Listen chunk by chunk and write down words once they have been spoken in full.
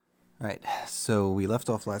All right, so we left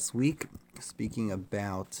off last week speaking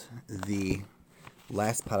about the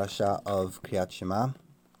last parasha of Kriyat Shema,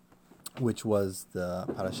 which was the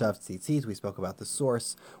parasha of Tzitzit. We spoke about the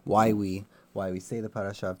source, why we say the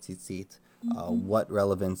parasha of Tzitzit, what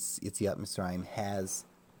relevance Yetziat Mitzrayim has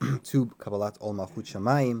to Kabbalat Ol Malchut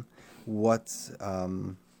Shamayim,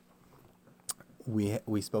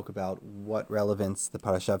 we spoke about what relevance the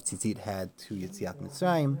parasha of Tzitzit had to Yetziat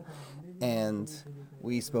Mitzrayim, and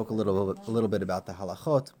we spoke a little bit about the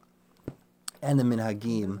halachot and the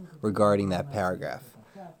minhagim regarding that paragraph.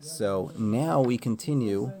 So now we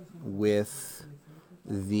continue with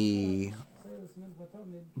the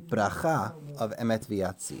Beracha of Emet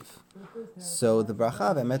VeYatziv. So the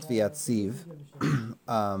Beracha of Emet VeYatziv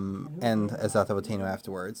and Ezat Avotenu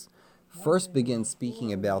afterwards first begins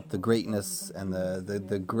speaking about the greatness and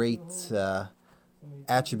the great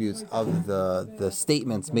attributes of the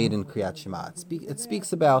statements made in Kriyat Shema. It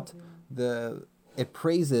speaks about it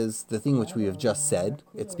praises the thing which we have just said.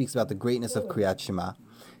 It speaks about the greatness of Kriyat Shema,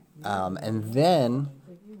 and then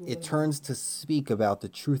it turns to speak about the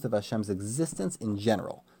truth of Hashem's existence in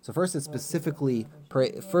general. So first it specifically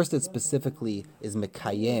is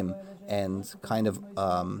mekayem and kind of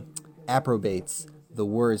approbates the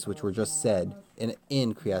words which were just said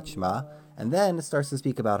in Kriyat Shema, and then it starts to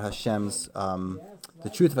speak about Hashem's the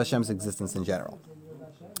truth of Hashem's existence in general.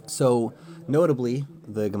 So, notably,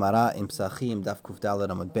 the Gemara in Psachim Daf Kuf Daled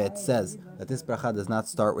Amud Bet says that this bracha does not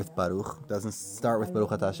start with Baruch, doesn't start with Baruch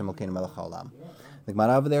Atah Hashem Elokeinu Melech Haolam. The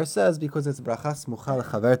Gemara over there says because it's bracha smucha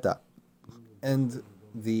lechaverta, and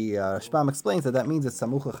the Rashbam explains that means it's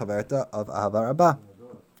samuch lechaverta of Ahava Rabbah.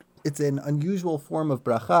 It's an unusual form of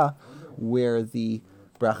bracha where the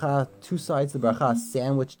bracha, two sides of the bracha,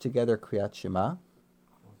 sandwich together Kriyat Shema,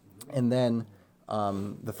 and then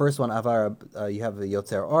the first one, you have the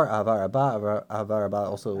Yotzer or Avar Rabba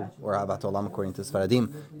also, or Avat Olam according to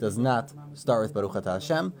Sfaradim, does not start with Baruch Atah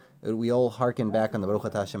Hashem. We all hearken back on the Baruch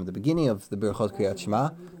Atah Hashem at the beginning of the Berachot Kriyat Shema,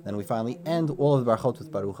 then we finally end all of the Barachot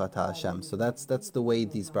with Baruch Atah Hashem. So that's the way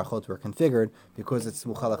these Barachot were configured, because it's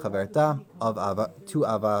Smucha Lechaverta to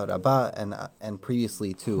Avar Rabba and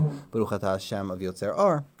previously to Baruch Atah Hashem of Yotzer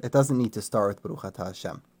Or. It doesn't need to start with Baruch Atah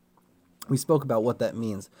Hashem. We spoke about what that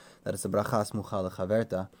means, that it's a bracha smucha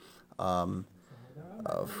lechaverta, a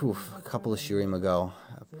couple of shiurim ago,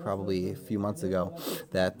 probably a few months ago,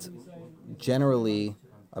 that generally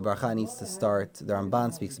a bracha needs to start, the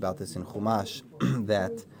Ramban speaks about this in Chumash,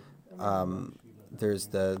 that there's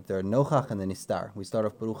the nochach and the nistar. We start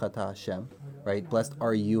off Baruch Atah Hashem, right? Blessed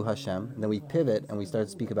are you, Hashem. And then we pivot and we start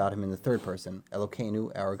to speak about him in the third person,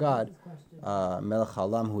 Elokeinu, our God, Melech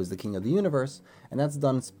Haolam, who is the King of the universe, and that's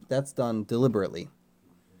done deliberately,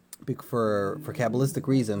 for Kabbalistic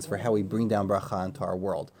reasons, for how we bring down bracha into our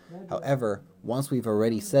world. However, once we've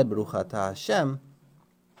already said Baruch Atah Hashem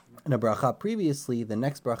in a bracha previously, the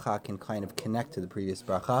next bracha can kind of connect to the previous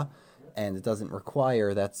bracha, and it doesn't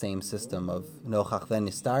require that same system of nochach then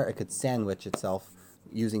nistar. It could sandwich itself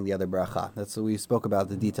using the other bracha. That's what we spoke about,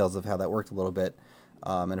 the details of how that worked a little bit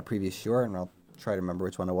in a previous shiur, and I'll try to remember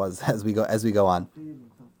which one it was as we go on.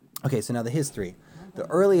 Okay, so now the history. The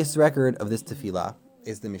earliest record of this tefillah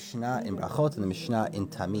is the Mishnah in Brachot and the Mishnah in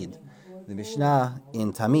Tamid. The Mishnah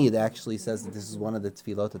in Tamid actually says that this is one of the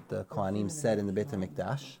tefillot that the Kohanim said in the Beit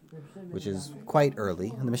HaMikdash, which is quite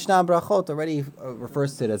early. And the Mishnah in Brachot already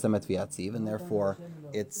refers to it as Emet VeYatziv, and therefore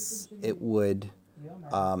it would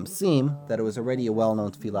seem that it was already a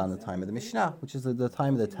well-known tefillah in the time of the Mishnah, which is the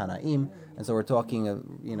time of the Tanaim. And so we're talking,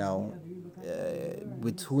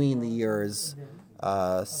 between the years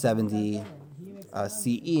 70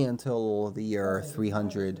 CE until the year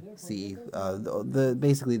 300 CE,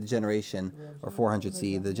 basically the generation, or 400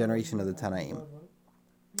 CE, the generation of the Tanaim.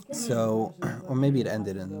 So, or maybe it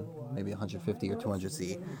ended in maybe 150 or 200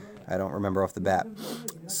 CE. I don't remember off the bat.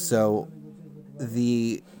 So,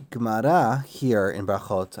 the Gemara here in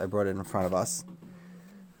Brachot, I brought it in front of us,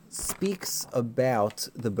 speaks about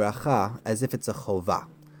the bracha as if it's a chovah.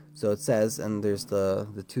 So it says, and there's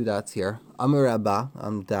the two dots here, Amar Rabba,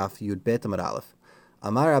 Daf Yud Bet Amar Aleph.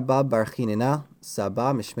 Amar Rabba Bar Chinina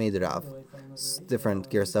Saba Mishmei Rav. Different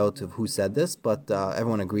girsaot of who said this, but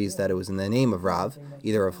everyone agrees that it was in the name of Rav,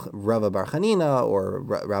 either of Rava Bar Chanina or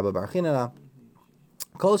Rabba Bar Chinina.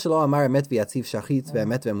 Kol Shelo Amar Emet VeYatziv Shachit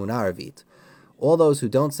VeEmet VeEmunah Arvit. All those who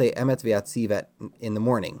don't say Emet VeYatziv in the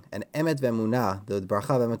morning, and Emet VeEmunah, the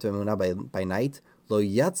bracha of Emet VeEmunah by night, Lo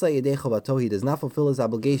yatsa yedei chovato, he does not fulfill his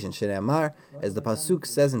obligation. Shene'amar, as the pasuk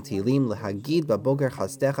says in Tehillim, lehagid baboker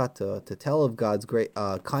chastecha, to tell of God's great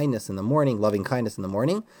kindness in the morning, loving kindness in the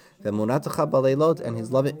morning, ve'munatacha baleilot,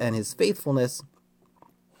 and his faithfulness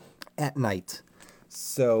at night.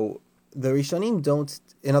 So the Rishonim don't,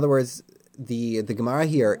 in other words, the Gemara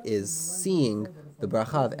here is seeing the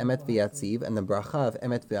Beracha of Emet VeYatziv and the Beracha of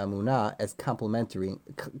Emet VeAmunah as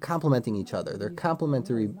complementing each other. They're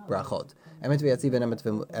complementary brachot. Emet VeYatziv and Emet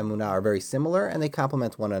VeAmunah are very similar, and they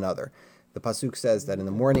complement one another. The pasuk says that in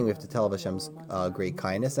the morning we have to tell of Hashem's great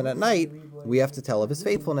kindness, and at night we have to tell of His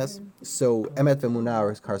faithfulness. So Emet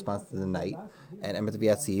VeAmunah corresponds to the night, and Emet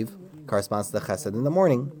VeYatziv corresponds to the Chesed in the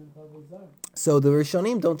morning. So the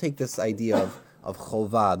Rishonim don't take this idea of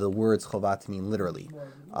chovah, the words chovah, to mean literally.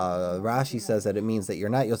 Rashi says that it means that you're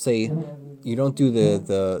not, you'll say, you don't do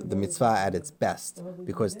the mitzvah at its best,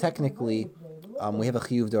 because technically we have a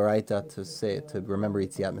chiyuv d'oraita to remember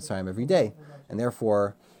Yetziat Mitzrayim every day, and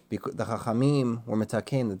therefore the Chachamim were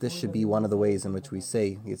metaken that this should be one of the ways in which we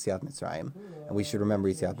say Yetziat Mitzrayim, and we should remember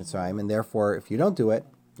Yetziat Mitzrayim, and therefore if you don't do it,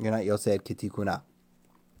 you're not yosei et kitikuna.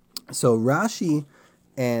 So Rashi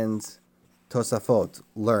and Tosafot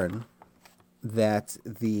learn that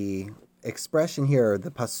the expression here,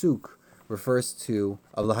 the pasuk, refers to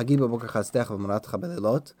refers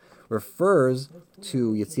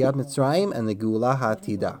to Yetziat Mitzrayim and the Geula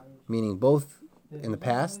HaAtida, meaning both in the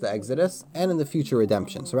past, the Exodus, and in the future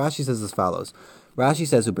redemption. So Rashi says as follows. Rashi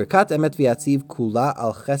says, "Uberkat Emet VeYatziv kula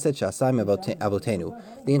al chesed shasam avotenu."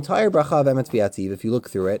 The entire bracha of Emet VeYatziv, if you look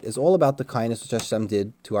through it, is all about the kindness which Hashem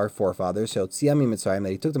did to our forefathers. She'otziah miMitzrayim,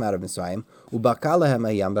 that He took them out of Mitzrayim. Ubaka lehem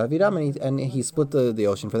hayam ba'avidam, and He split the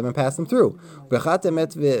ocean for them and passed them through. Uberkat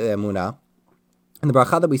Emet VeEmunah. And the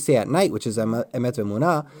bracha that we say at night, which is Emet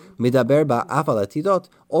VeEmunah, midaber ba'af al atidot,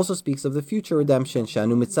 also speaks of the future redemption.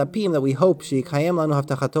 Shanu mitzapim, that we hope sheikayem lanu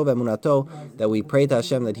haftachato ve'emunato, that we pray to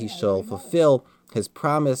Hashem that He shall fulfill His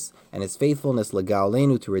promise and His faithfulness,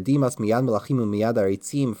 legaolenu, to redeem us miyad melachim umiyad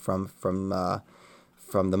aritzim, from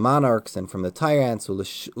the monarchs and from the tyrants.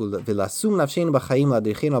 Vilasum nafshenu b'chaim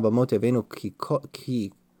ladrichenu abamot evenu ki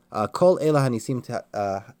kol ela hanisim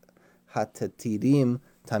hatatidim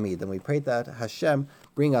tamid. And we pray that Hashem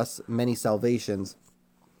bring us many salvations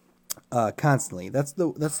constantly. That's the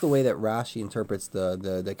way that Rashi interprets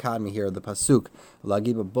the economy here of the pasuk.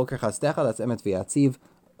 Lagib boker chastecha, that's Emet VeYatziv.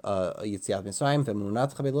 Yetziat Mitzrayim,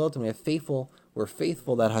 ve'emunat chabelot, and we're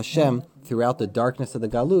faithful that Hashem, throughout the darkness of the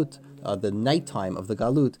galut, the nighttime of the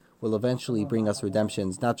galut, will eventually bring us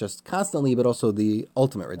redemptions, not just constantly, but also the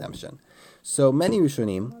ultimate redemption. So many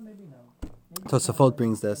Rishonim, Tosafot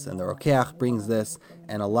brings this, and the Rokeach brings this,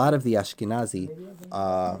 and a lot of the Ashkenazi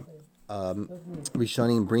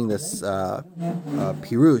Rishonim bring this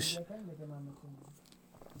Pirush.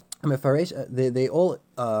 They all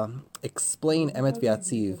explain Emet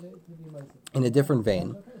VeYatziv in a different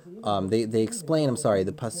vein. They explain, the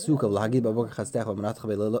pasuk of Lahagid B'Boker Chastecha V'Manat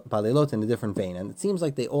Balelot in a different vein, and it seems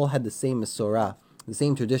like they all had the same Mesorah, the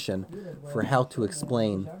same tradition for how to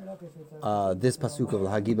explain this pasuk of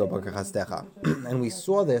Lahagid B'Boker Chastecha. And we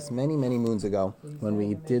saw this many moons ago when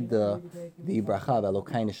we did the Beracha of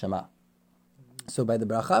Elokai Neshama. So by the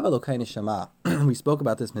Beracha of Elokai Neshama, we spoke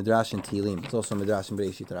about this Midrash in Tehillim. It's also a Midrash in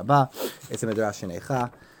Bereshit Rabbah. It's a Midrash in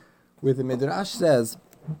Eicha, where the Midrash says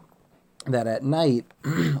that at night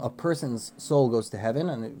a person's soul goes to heaven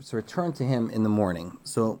and it's returned to him in the morning.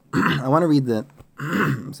 So I want to read the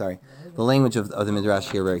the language of the Midrash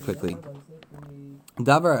here very quickly.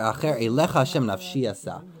 Davar acher elecha Hashem nafshi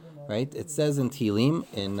asa. Right? It says in Tehillim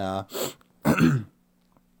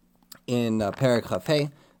in Perek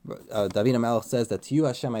Chafei, David HaMelech says that to you,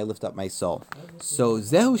 Hashem, I lift up my soul. So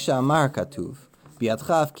zehu shamar katuv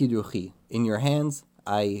biadcha afkid ruchi. In your hands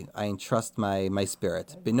I entrust my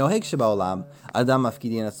spirit. B'noheg shebaolam adam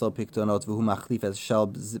afkidin atzlo piktonot v'hu machlif es shel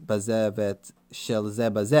bazeh vet shel zeh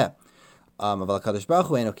bazeh. Aval HaKadosh Baruch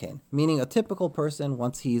Hu eino ken. Meaning a typical person,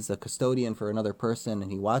 once he's a custodian for another person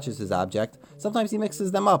and he watches his object, sometimes he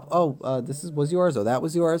mixes them up. This was yours, or that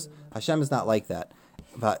was yours. Hashem is not like that.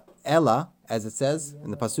 But Ella, as it says in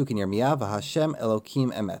the pasuk in Yirmiyah, Hashem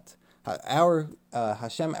Elokim Emet. Our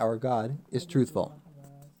Hashem, our God, is truthful,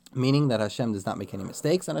 meaning that Hashem does not make any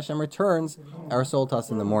mistakes, and Hashem returns our soul to us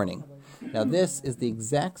in the morning. Now, this is the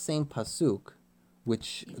exact same pasuk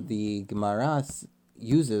which the Gemara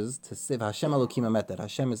uses to say Hashem Elokim Emet, that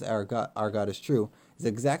Hashem is our God is true. It's the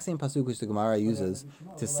exact same pasuk which the Gemara uses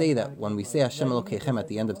to say that when we say Hashem Elokechem at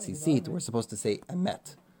the end of Tzitzit, we're supposed to say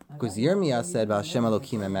Emet. Because Yirmiyah said Hashem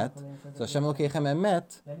Elokim Emet, so Hashem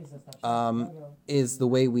Elokechem Emet is the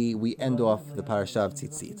way we end off the parasha of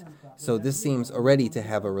Tzitzit. So this seems already to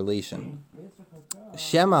have a relation.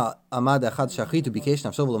 Shema amad echad shachitu bikesh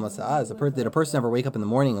nafsho v'lo matzah. Did a person ever wake up in the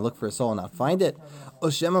morning and look for a soul and not find it? O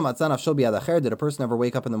shema matzah nafsho biyad acher. Did a person ever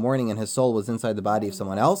wake up in the morning and his soul was inside the body of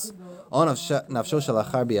someone else? O nafsho shel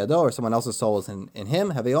achar biyado, or someone else's soul was in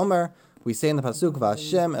him? Have omer We say in the pasuk,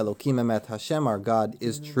 "V'Hashem Elokim Emet," Hashem, our God,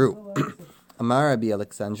 is true. Amar Rabbi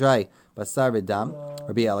Alexandrai, Basar v'dam.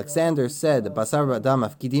 Rabbi Alexander said, "Basar v'dam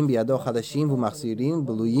afkidim biyado chadashim v'machzirim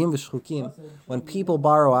beluyim v'shchukim." When people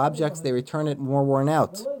borrow objects, they return it more worn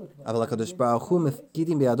out. Aval HaKadosh Baruch Hu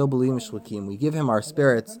mafkidim biyado beluyim v'shchukim. We give him our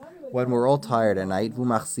spirits when we're all tired at night.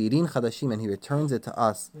 V'machzirin chadashim, and he returns it to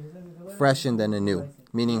us, freshened and anew.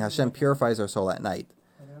 Meaning Hashem purifies our soul at night.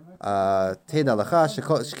 תדע לך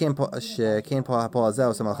שכן פה הפועל הזה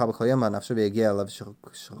עושה מלאכה בכל יום והנפשו ויגיע אליו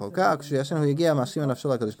שחוקה כשישן הוא יגיע מאשים הנפשו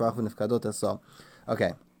לקדוש ברוך הוא נפקדות עשו.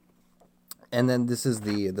 Okay, and then this is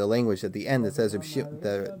the language at the end that says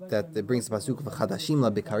that it brings the pasuk v'chadashim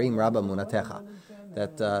labikarim rabba munatecha,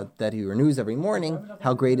 that he renews every morning.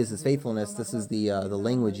 How great is his faithfulness? This is the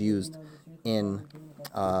language used in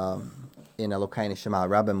Elokai Neshama,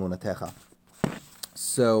 rabba munatecha.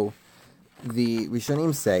 So the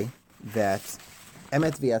Rishonim say that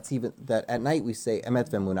Emet VeYatziv, that at night we say Emet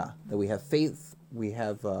VeEmunah, that we have faith, we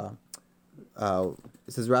have,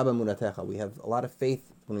 it says Rabba Munatecha, we have a lot of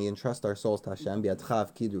faith when we entrust our souls to Hashem,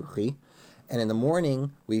 B'yadcha Kidruchi, and in the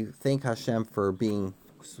morning we thank Hashem for being,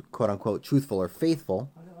 quote unquote, truthful or faithful,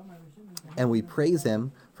 and we praise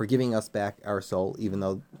him for giving us back our soul, even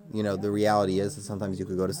though, the reality is that sometimes you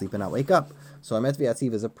could go to sleep and not wake up. So Emet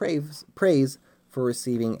VeYatziv is a praise for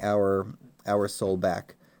receiving our soul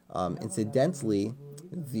back. Incidentally,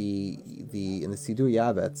 in the Sidur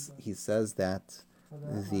Yavetz, he says that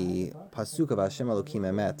the pasuk of Hashem Elokim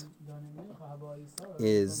Emet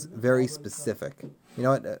is very specific. You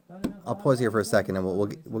know what? I'll pause here for a second, and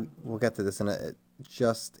we'll get to this in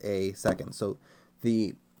just a second. So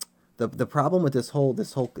the problem with this whole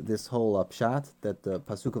pshat that the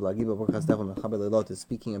pasuk of Lagiba Borchas Devon Mechaber Leilot is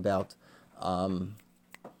speaking about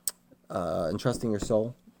entrusting your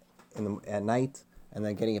soul at night and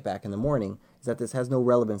then getting it back in the morning, is that this has no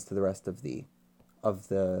relevance to the rest of the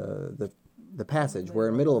passage. We're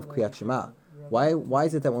in the middle of Kriyat Shema. Why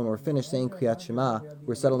is it that when we're finished saying Kriyat Shema,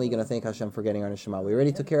 we're suddenly going to thank Hashem for getting our Neshama? We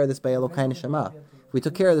already took care of this by Elokai Neshama. If we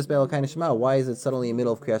took care of this by Elokai Neshama, why is it suddenly in the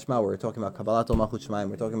middle of Kriyat Shema where we're talking about Kabbalat Malchut Shemayim,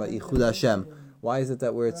 we're talking about Yichud Hashem? Why is it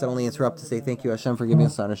that we're suddenly interrupted to say thank you Hashem for giving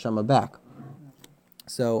us our Neshama back?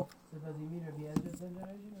 So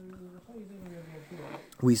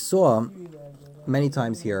we saw many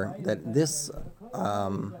times here that this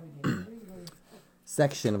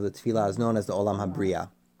section of the Tefillah is known as the Olam HaBriya.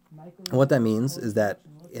 And what that means is that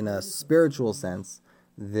in a spiritual sense,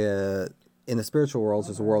 in the spiritual world,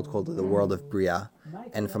 there's a world called the world of Bria.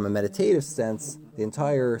 And from a meditative sense, the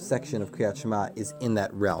entire section of Kriyat Shema is in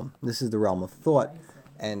that realm. This is the realm of thought.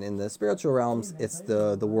 And in the spiritual realms, it's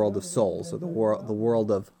the world of souls, or the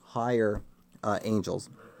world of higher angels.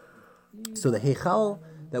 So the Heichal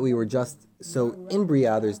that we were so in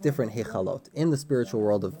Bria, there's different Heichalot. In the spiritual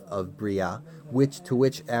world of Bria, to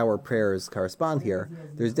which our prayers correspond here,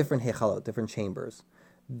 there's different Heichalot, different chambers.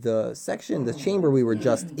 The chamber we were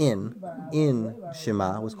just in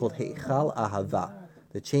Shema, was called Heichal Ahava,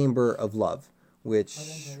 the chamber of love,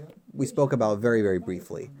 which we spoke about very, very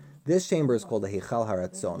briefly. This chamber is called the Heichal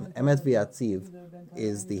HaRatzon. Emet VeYatziv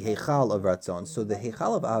is the Heichal of Ratzon. So the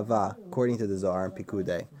Heichal of Ahava, according to the Zohar and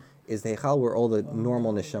Pikudei, is the Heichal where all the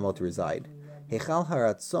normal Neshamot reside. Heichal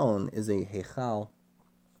HaRatzon is a Heichal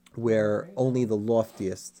where only the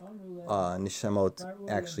loftiest Neshamot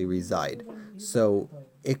actually reside. So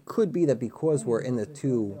it could be that because we're in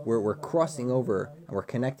we're crossing over and we're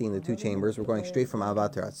connecting the two chambers, we're going straight from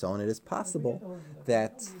Ahava to Ratzon, it is possible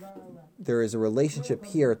that there is a relationship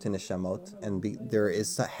here to Neshamot, and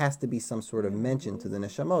has to be some sort of mention to the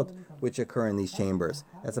Neshamot which occur in these chambers.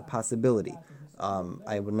 That's a possibility.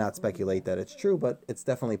 I would not speculate that it's true, but it's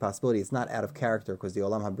definitely a possibility. It's not out of character because the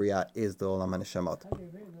Olam HaBriya is the Olam HaNeshamot.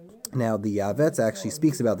 Now, the Yavetz actually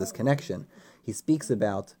speaks about this connection. He speaks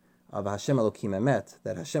about Hashem Elokim Emet,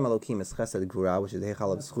 that Hashem Elokim is Chesed Gvura, which is the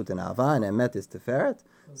Heichal of Zchut and Ava, and Emet is Tiferet.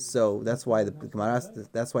 So that's why the Gemara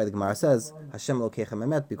says Hashem Elokechem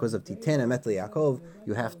Emet, because of Titen Emet LeYaakov,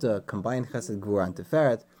 you have to combine Chesed Gvura and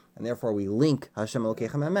Tiferet. And therefore, we link Hashem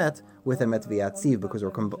Elokechem Emet with Emet VeYatziv because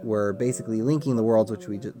we're basically linking the worlds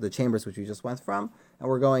the chambers which we just went from, and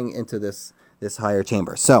we're going into this higher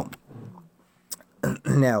chamber. So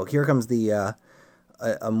now here comes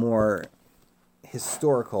a more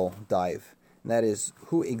historical dive, and that is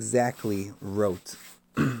who exactly wrote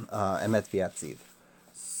Emet VeYatziv.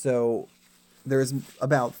 So there's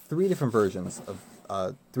about 3 different versions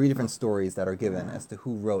of 3 different stories that are given as to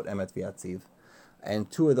who wrote Emet VeYatziv.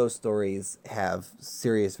 And 2 of those stories have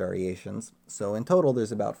serious variations. So in total,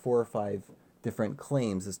 there's about 4 or 5 different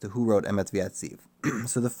claims as to who wrote Emet VeYatziv.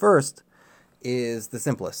 So the first is the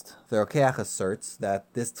simplest. The Rokeach asserts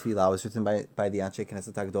that this tefillah was written by the Anshe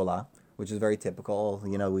Knesset HaGdolah, which is very typical.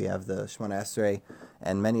 We have the Shmona Esrei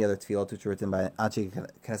and many other tefillot which were written by Anshe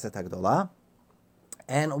Knesset HaGdolah.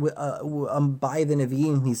 And by the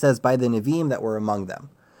Nevi'im, he says, by the Nevi'im that were among them.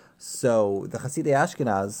 So the Chasidei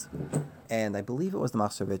Ashkenaz, and I believe it was the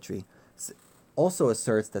Machzor Vitri, also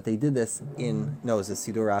asserts that they did this it's a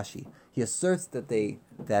Sidur Rashi. He asserts that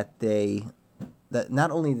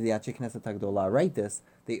not only did the Anshe Knesset HaGdolah write this,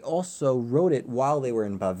 they also wrote it while they were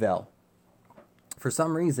in Bavel. For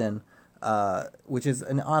some reason, which is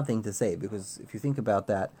an odd thing to say, because if you think about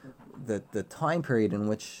that, the time period in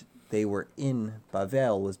which they were in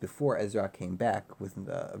Bavel was before Ezra came back,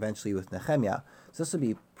 eventually with Nehemiah. So this would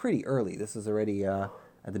be pretty early. This is already at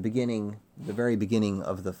the very beginning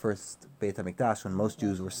of the first Beit HaMikdash, when most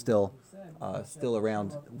Jews were still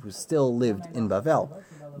around, who still lived in Bavel.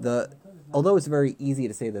 Although it's very easy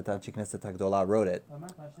to say that Anshe Knesset HaGdolah wrote it,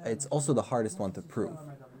 it's also the hardest one to prove.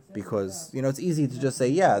 Because, it's easy to just say,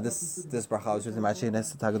 this bracha was written by Anshe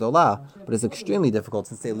Knesset HaGdolah, but it's extremely difficult,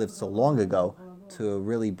 since they lived so long ago, to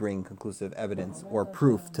really bring conclusive evidence or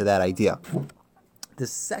proof to that idea. The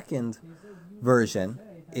second version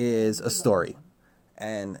is a story.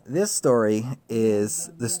 And this story is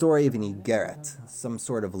the story of an igeret, some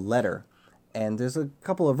sort of letter. And there's a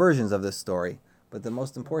couple of versions of this story. But the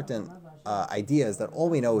most important idea is that all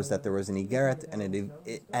we know is that there was an igeret,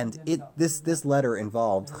 and this letter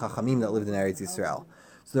involved Chachamim that lived in Eretz Yisrael.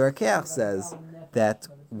 So the Rokeach says that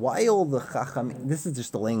while the Chachamim, this is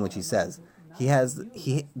just the language he says.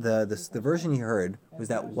 The version he heard was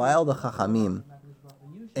that while the Chachamim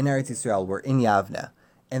in Eretz Yisrael were in Yavne,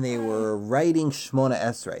 and they were writing Shmona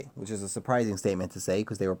Esrei, which is a surprising statement to say,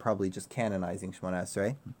 because they were probably just canonizing Shmona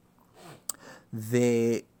Esrei.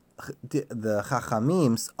 The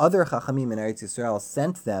Chachamim, other Chachamim in Eretz Yisrael,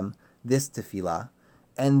 sent them this tefillah,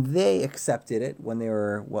 and they accepted it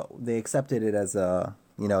they accepted it as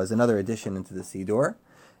as another addition into the Siddur,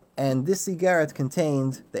 and this Igeret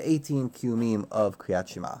contained the 18 Kiyumim of Kriyat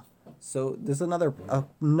Shema. So there's a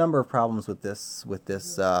number of problems with this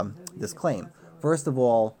claim. First of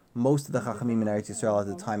all, most of the Chachamim in Eretz Yisrael at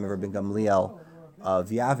the time of Rabbi Gamliel of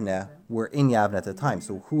Yavne were in Yavne at the time,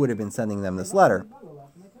 so who would have been sending them this letter?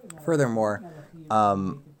 Furthermore,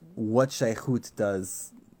 what shaychut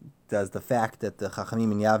does the fact that the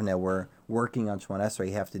Chachamim in Yavne were working on Shmona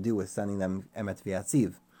Esrei have to do with sending them Emet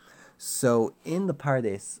VeYatziv? So in the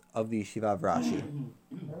Pardes of the Yeshiva of Rashi,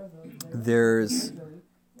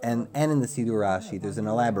 and in the Sidur Rashi, there's an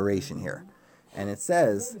elaboration here. And it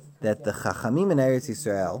says that the Chachamim in Eretz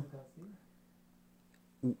Yisrael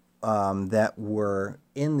that were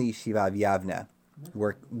in the Yeshiva of Yavne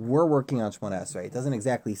were working on Shmona Esrei. It doesn't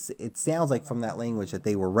exactly. It sounds like from that language that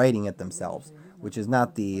they were writing it themselves, which is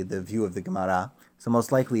not the view of the Gemara. So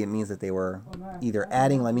most likely it means that they were either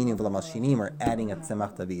adding laminim v'lamashinim or adding a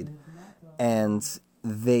tzemach David, and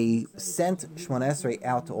they sent Shmona Esrei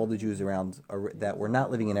out to all the Jews around that were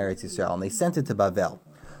not living in Eretz Yisrael, and they sent it to Bavel.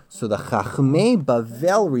 So the Chachmei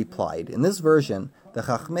Bavel replied. In this version, the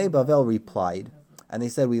Chachmei Bavel replied, and they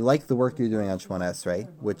said, we like the work you're doing on Shmona Esrei,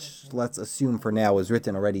 which let's assume for now was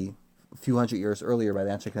written already a few hundred years earlier by the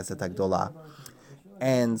Anshe Knesset HaGdolah.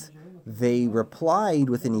 And they replied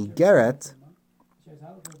with an igeret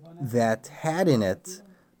that had in it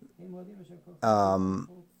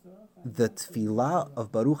the tefillah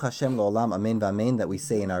of Baruch Hashem L'olam Amen V'Amen that we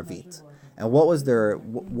say in Arvit. And what was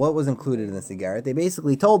included in this igeret? They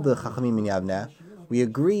basically told the Chachamim in Yavne, we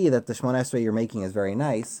agree that the Shmona Esrei you're making is very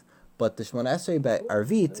nice, but the Shmona Esrei by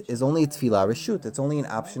Arvit is only a tefillah reshut. It's only an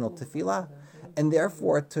optional tefillah. And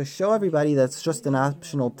therefore, to show everybody that's just an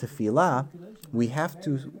optional tefillah, we have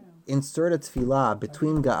to insert a tefillah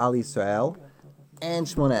between Ga'al Yisrael and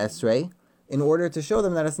Shmona Esrei in order to show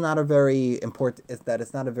them that it's not a very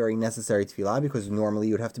necessary tefillah, because normally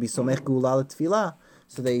you would have to be somech gula tefillah.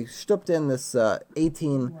 So they shtupped in this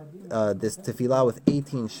this tefillah with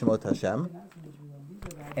 18 Shemot Hashem,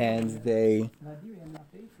 and they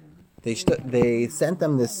sent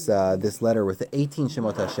them this letter with the 18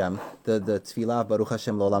 Shemot Hashem, the tefillah Baruch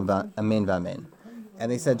Hashem L'olam Amen V'Amen.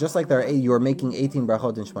 And they said, just like you are making 18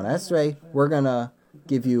 brachot in Shmona Esrei, we're gonna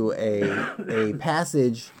give you a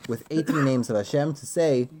passage with 18 names of Hashem to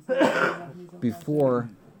say before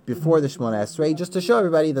the Shmona Esrei, just to show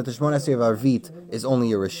everybody that the Shmona Esrei of Arvit is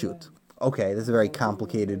only a reshut. Okay, this is a very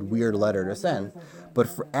complicated, weird letter to send. But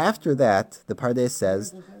after that, the Pardes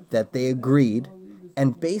says that they agreed,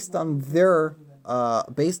 and based on the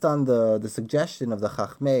suggestion of the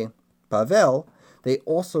Chachmei Bavel, they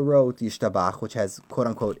also wrote Yishtabach, which has quote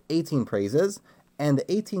unquote 18 praises, and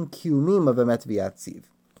the 18 Kiyumim of Emet VeYatziv.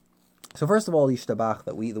 So first of all, Yishtabach,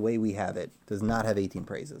 the way we have it, does not have 18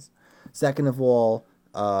 praises. Second of all,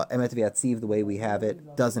 Emet VeYatziv, the way we have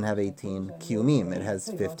it, doesn't have 18 kiyumim. It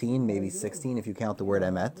has 15, maybe 16 if you count the word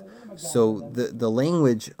Emet. So the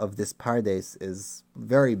language of this Pardes is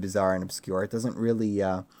very bizarre and obscure. It doesn't really.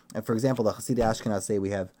 And for example, the Chasidei Ashkenaz say we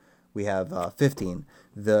have 15.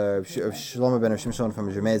 The Shlomo ben Shimshon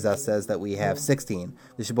from Jermeza says that we have 16.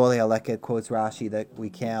 The Shibbolei Haleket quotes Rashi that we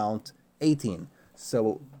count 18.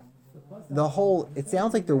 So it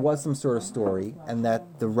sounds like there was some sort of story, and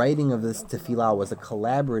that the writing of this tefillah was a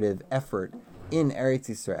collaborative effort in Eretz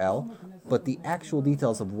Yisrael, but the actual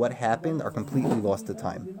details of what happened are completely lost to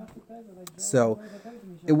time. So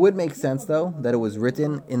it would make sense, though, that it was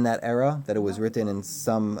written in that era, that it was written in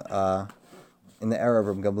in the era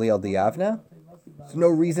of Gamliel D'Yavne. There's no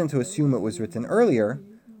reason to assume it was written earlier,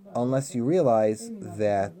 unless you realize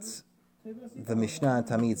that the Mishnah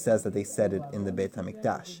Tamid says that they said it in the Beit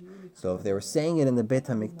HaMikdash. So if they were saying it in the Beit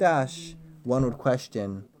HaMikdash, one would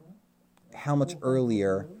question how much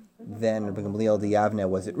earlier than Rabbi Gamliel D'Yavne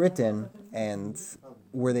was it written, and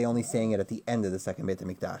were they only saying it at the end of the second Beit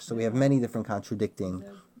HaMikdash? So we have many different contradicting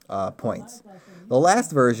points. The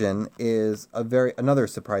last version is another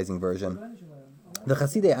surprising version. The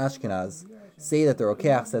Chasidei Ashkenaz say that the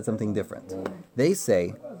Rokeach said something different. They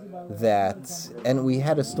say that, and we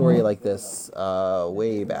had a story like this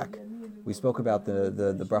way back. We spoke about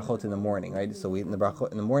the brachot in the morning, right? So in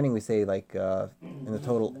the morning we say in the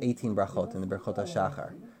total 18 brachot in the Berachot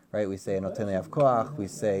HaShachar, right? We say Noten Le'av Koach, we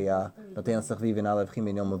say Noten L'Sachvi V'Na'al Avchim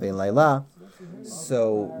Ben Yom U'Ben Laila.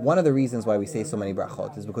 So one of the reasons why we say so many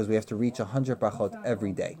brachot is because we have to reach 100 brachot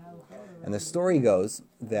every day. And the story goes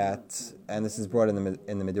that, and this is brought in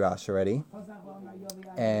the Midrash already,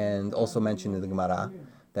 and also mentioned in the Gemara,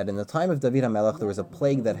 that in the time of David HaMelech, there was a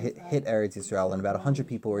plague that hit Eretz Yisrael, and about 100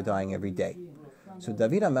 people were dying every day. So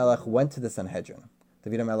David HaMelech went to the Sanhedrin.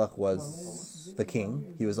 David HaMelech was the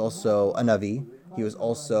king. He was also a Navi. He was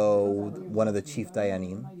also one of the chief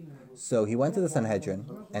Dayanim. So he went to the Sanhedrin,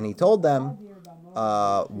 and he told them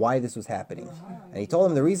why this was happening. And he told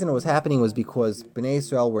them the reason it was happening was because Bnei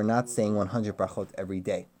Yisrael were not saying 100 brachot every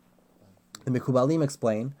day. The Mekubalim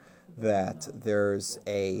explain that there's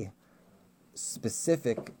a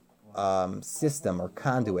specific system or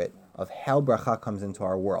conduit of how bracha comes into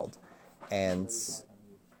our world. And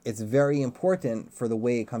it's very important for the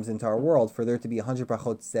way it comes into our world for there to be 100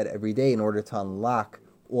 brachot said every day in order to unlock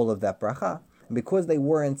all of that bracha. And because they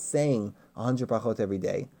weren't saying 100 brachot every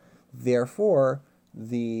day, therefore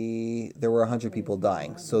there were 100 people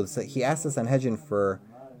dying. So he asked the Sanhedrin for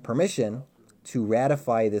permission to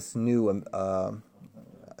ratify this new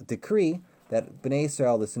decree that Bnei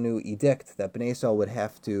Yisrael, this new edict, that Bnei Yisrael would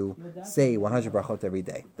have to say 100 brachot every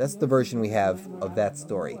day. That's the version we have of that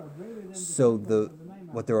story. So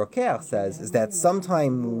what the Rokeach says is that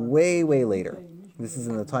sometime way, way later, this is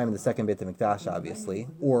in the time of the second Beit HaMikdash, obviously,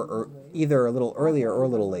 or either a little earlier or a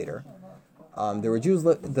little later, there were Jews.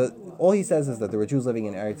 All he says is that there were Jews living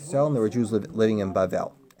in Eretz Yisrael and there were Jews living in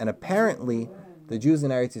Bavel. And apparently, the Jews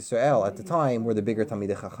in Eretz Yisrael at the time were the bigger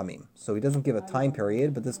Talmidei Chachamim. So he doesn't give a time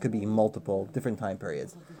period, but this could be multiple different time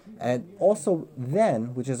periods. And also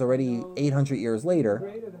then, which is already 800 years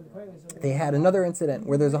later, they had another incident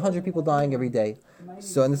where there's 100 people dying every day.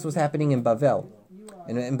 So, and this was happening in Bavel.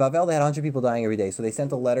 And in Bavel, they had 100 people dying every day. So they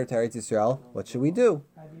sent a letter to Eretz Yisrael, what should we do?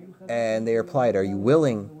 And they replied, are you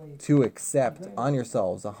willing to accept on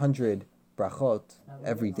yourselves 100 brachot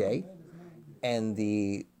every day? And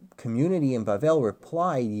the community in Bavel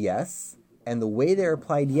replied yes, and the way they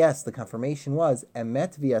replied yes, the confirmation was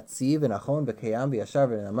Emet VeYatziv v'nachon v'kayam v'yashar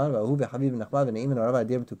v'naman v'ahu v'chaviv v'nachmad v'ne'im v'norav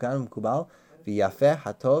v'adir v'tukan v'mukubal v'yafeh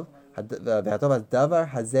hatov v'hatov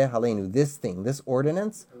hadavar hazeh haleinu. This thing, this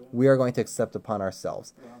ordinance, we are going to accept upon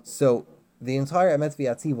ourselves. So the entire Emet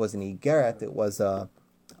VeYatziv was an igeret. It was a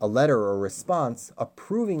letter or a response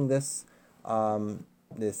approving this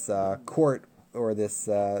court or this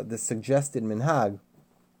suggested minhag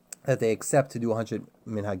that they accept to do 100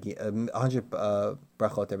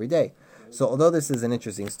 brachot every day. So although this is an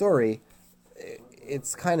interesting story,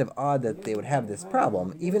 it's kind of odd that they would have this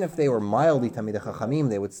problem. Even if they were mildly Talmidei Chachamim,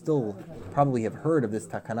 they would still probably have heard of this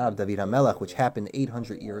takana of David HaMelech, which happened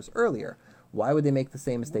 800 years earlier. Why would they make the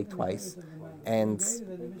same mistake twice? And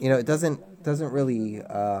it doesn't really.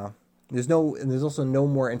 There's also no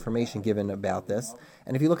more information given about this.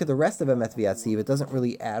 And if you look at the rest of Emet VeYatziv, it doesn't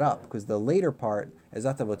really add up, because the later part,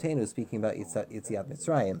 Ezat Avotenu, is speaking about Yetziat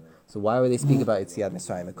Mitzrayim. So why would they speak about Yetziat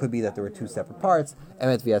Mitzrayim? It could be that there were two separate parts.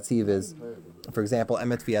 Emet VeYatziv is, for example,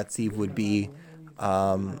 Emet VeYatziv would be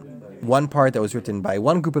one part that was written by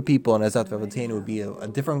one group of people, and Ezat Avotenu would be a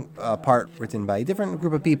different part written by a different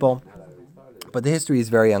group of people. but the history is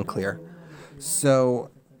very unclear. So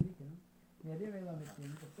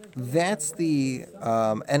that's the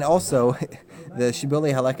and also the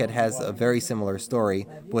Shibbolei Halakha has a very similar story,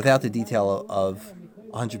 but without the detail of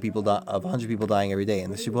 100 people dying every day.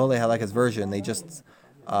 In the Shibbolei Halakha's version, they just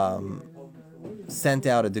sent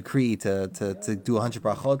out a decree to do 100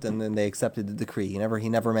 brachot, and then they accepted the decree. He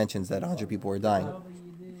never mentions that 100 people were dying.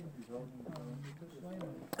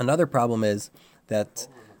 Another problem is that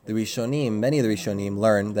many of the Rishonim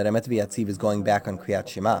learn that Emet VeYatziv is going back on Kriyat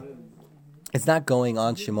Shema. It's not going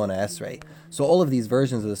on Shemona Esrei. So all of these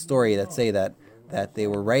versions of the story that say that they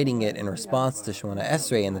were writing it in response to Shemona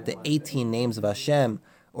Esrei, and that the 18 names of Hashem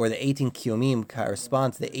or the 18 kiyumim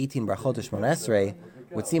correspond to the 18 brachot of Shemona Esrei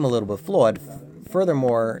would seem a little bit flawed.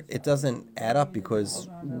 Furthermore, it doesn't add up, because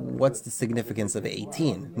what's the significance of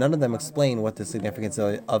 18? None of them explain what the significance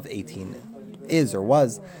of 18 is or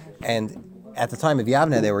was. And at the time of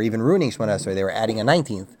Yavneh, they were even ruining Shemona Esrei. They were adding a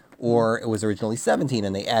 19th. Or it was originally 17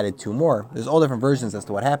 and they added 2 more. There's all different versions as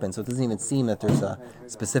to what happened, so it doesn't even seem that there's a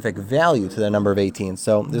specific value to the number of 18.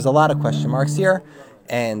 So there's a lot of question marks here,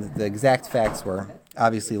 and the exact facts were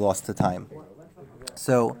obviously lost to time.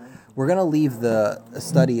 So we're going to leave the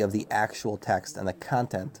study of the actual text and the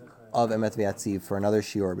content of Emet VeYatziv for another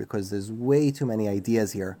shiur, because there's way too many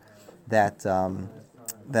ideas here that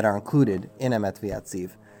are included in Emet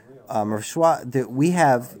VeYatziv. We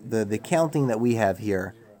have the counting that we have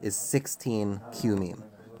here is 16 kiyumim.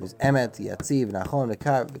 There's Emet, Yatziv, Nachon,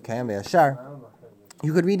 V'Kayam, V'Yashar.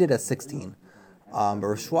 You could read it as 16. But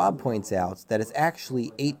Rav Schwab points out that it's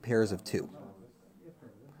actually 8 pairs of 2.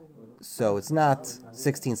 So it's not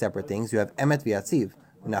 16 separate things. You have Emet VeYatziv,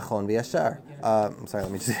 Nachon, V'Yashar. I'm sorry,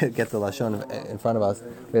 let me just get the Lashon in front of us.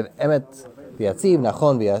 We have Emet VeYatziv,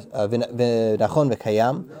 Nachon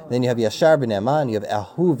V'Kayam. Then you have Yashar V'Ne'eman. You have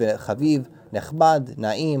Ahuv V'Chaviv, Nechbad,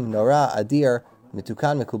 Na'im, Nora, Adir,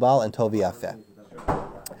 Mitukan, Mekubal, and Tov Yafeh.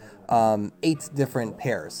 8 different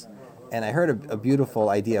pairs. And I heard a beautiful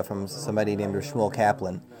idea from somebody named Shmuel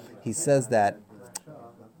Kaplan. He says that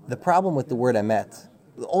the problem with the word emet,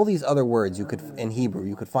 all these other words you could in Hebrew,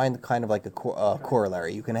 you could find kind of like a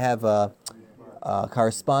corollary. You can have a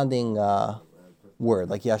corresponding word,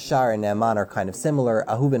 like Yashar and Ne'eman are kind of similar,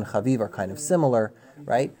 Ahuv and Chaviv are kind of similar,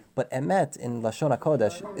 right? But emet in Lashon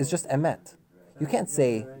HaKodesh is just emet. You can't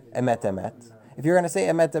say emet, emet. If you're going to say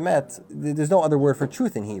emet, emet, there's no other word for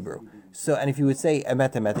truth in Hebrew. So, and if you would say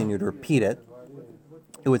emet, emet, and you'd repeat it,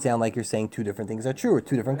 it would sound like you're saying 2 different things are true, or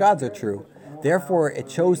 2 different gods are true. Therefore, it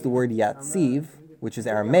chose the word Yatziv, which is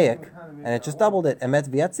Aramaic, and it just doubled it, Emet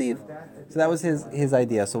VeYatziv. So that was his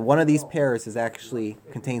idea. So one of these pairs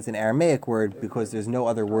contains an Aramaic word, because there's no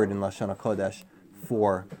other word in Lashon HaKodesh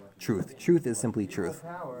for truth. Truth is simply truth.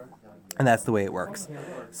 And that's the way it works.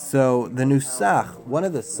 So the Nusach, one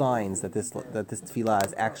of the signs that this tefillah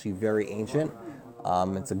is actually very ancient,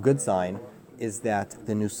 it's a good sign, is that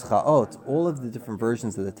the Nuschaot, all of the different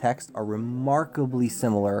versions of the text, are remarkably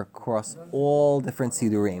similar across all different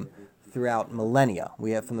Sidurim throughout millennia.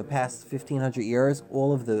 We have, from the past 1,500 years,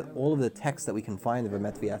 all of the texts that we can find of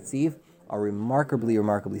Emet VeYatziv are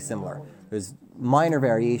remarkably similar. There's minor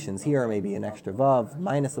variations here, maybe an extra vav,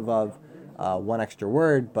 minus a vav, 1 extra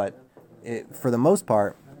word, but for the most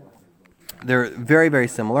part, they're very, very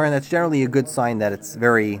similar, and that's generally a good sign that it's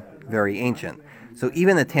very, very ancient. So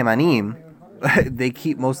even the Temanim, they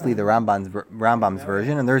keep mostly the Rambam's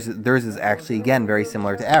version, and theirs is actually, again, very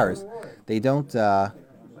similar to ours. They don't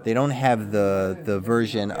have the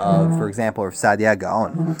version of, for example, of Sadia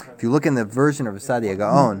Gaon. If you look in the version of Sadia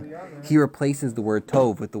Gaon, he replaces the word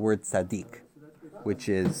Tov with the word Tzaddik, which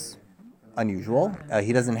is unusual.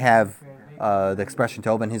 He doesn't have the expression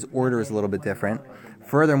Tov, and his order is a little bit different.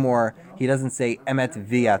 Furthermore, he doesn't say Emet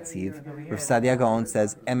VeYatziv. Rav Sadia Gaon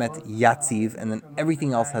says Emet Yatziv, and then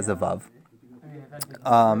everything else has a vav.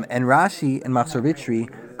 And Rashi and Machzor Vitri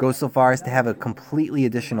goes so far as to have a completely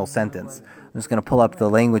additional sentence. I'm just going to pull up the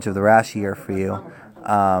language of the Rashi here for you.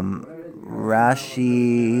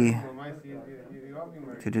 Rashi...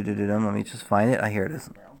 Let me just find it. Here it is.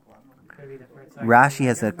 Rashi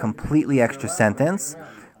has a completely extra sentence.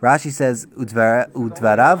 Rashi says,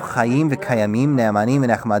 Udvarav chayim v'kayamim ne'amanim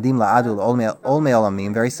v'nechmadim la'adu l'ol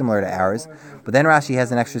me'olamim, very similar to ours. But then Rashi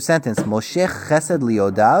has an extra sentence, Moshe chesed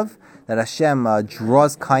liyodav, that Hashem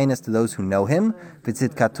draws kindness to those who know Him,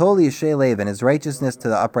 v'tzidkato liyishrei lev, and His righteousness to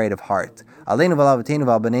the upright of heart. Aleinu v'al avotenu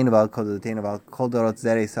v'al baneinu v'al kol dorotenu v'al kol dorot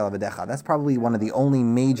zerei Yisrael v'decha. That's probably one of the only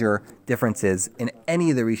major differences in any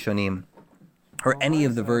of the Rishonim, or any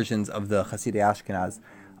of the versions of the Chasidei Ashkenaz.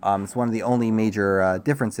 It's one of the only major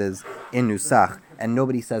differences in Nusach, and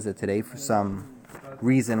nobody says it today for some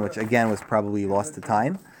reason, which again was probably lost to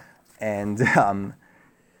time. and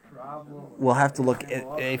we'll have to look at,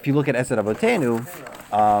 if you look at Esed Avotenu,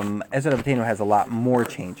 Esed Avotenu has a lot more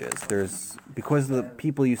changes. Because the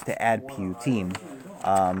people used to add piyutim,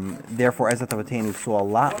 therefore Esed Avotenu saw a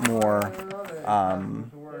lot more.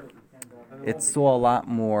 It saw a lot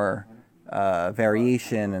more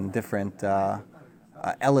variation and different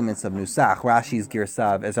elements of nusach. Rashi's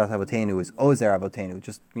girsav Ezrat Avotenu is Ozer Avotenu.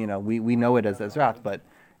 Just we know it as Ezrat, but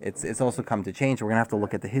it's also come to change. We're going to have to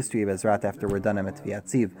look at the history of Ezrat after we're done Emet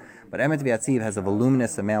VeYatziv. But Emet VeYatziv has a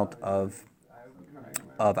voluminous amount of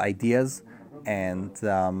ideas and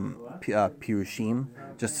pirushim.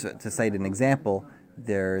 Just to cite an example,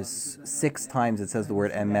 there's 6 times it says the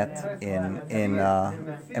word Emet in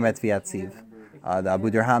Emet VeYatziv. The Abu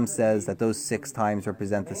Dirham says that those 6 times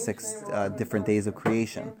represent the 6 different days of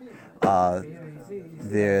creation.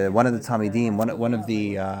 One of the Talmidim, one of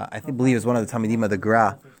the I believe is one of the Talmidim of the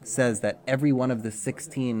Gra, says that every one of the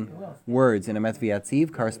 16 words in Emet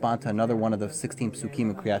VeYatziv correspond to another one of the 16 psukim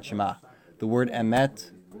in Kriyat Shema. The word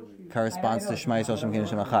Emet corresponds to Shema Yisrael Shem Kein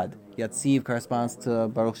Shem Echad. Yatziv corresponds to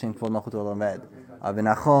Baruch Shem Kvod Malchut Olam.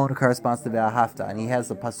 V'Nachor corresponds to Ve'ahavta, and he has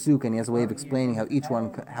a pasuk and he has a way of explaining how each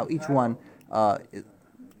one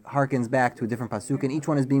harkens back to a different pasuk, and each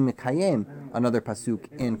one is being mekayem another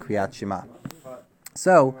pasuk in Kriyat Shema.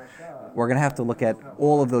 So we're going to have to look at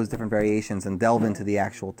all of those different variations and delve into the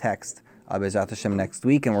actual text B'ezrat Hashem next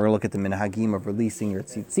week, and we're going to look at the minhagim of releasing your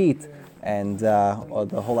tzitzit and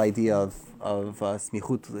the whole idea of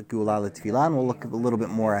smichut geula l'tfilah. We'll look a little bit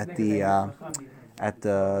more at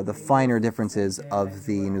the finer differences of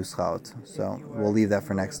the nuschaot. So we'll leave that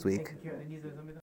for next week.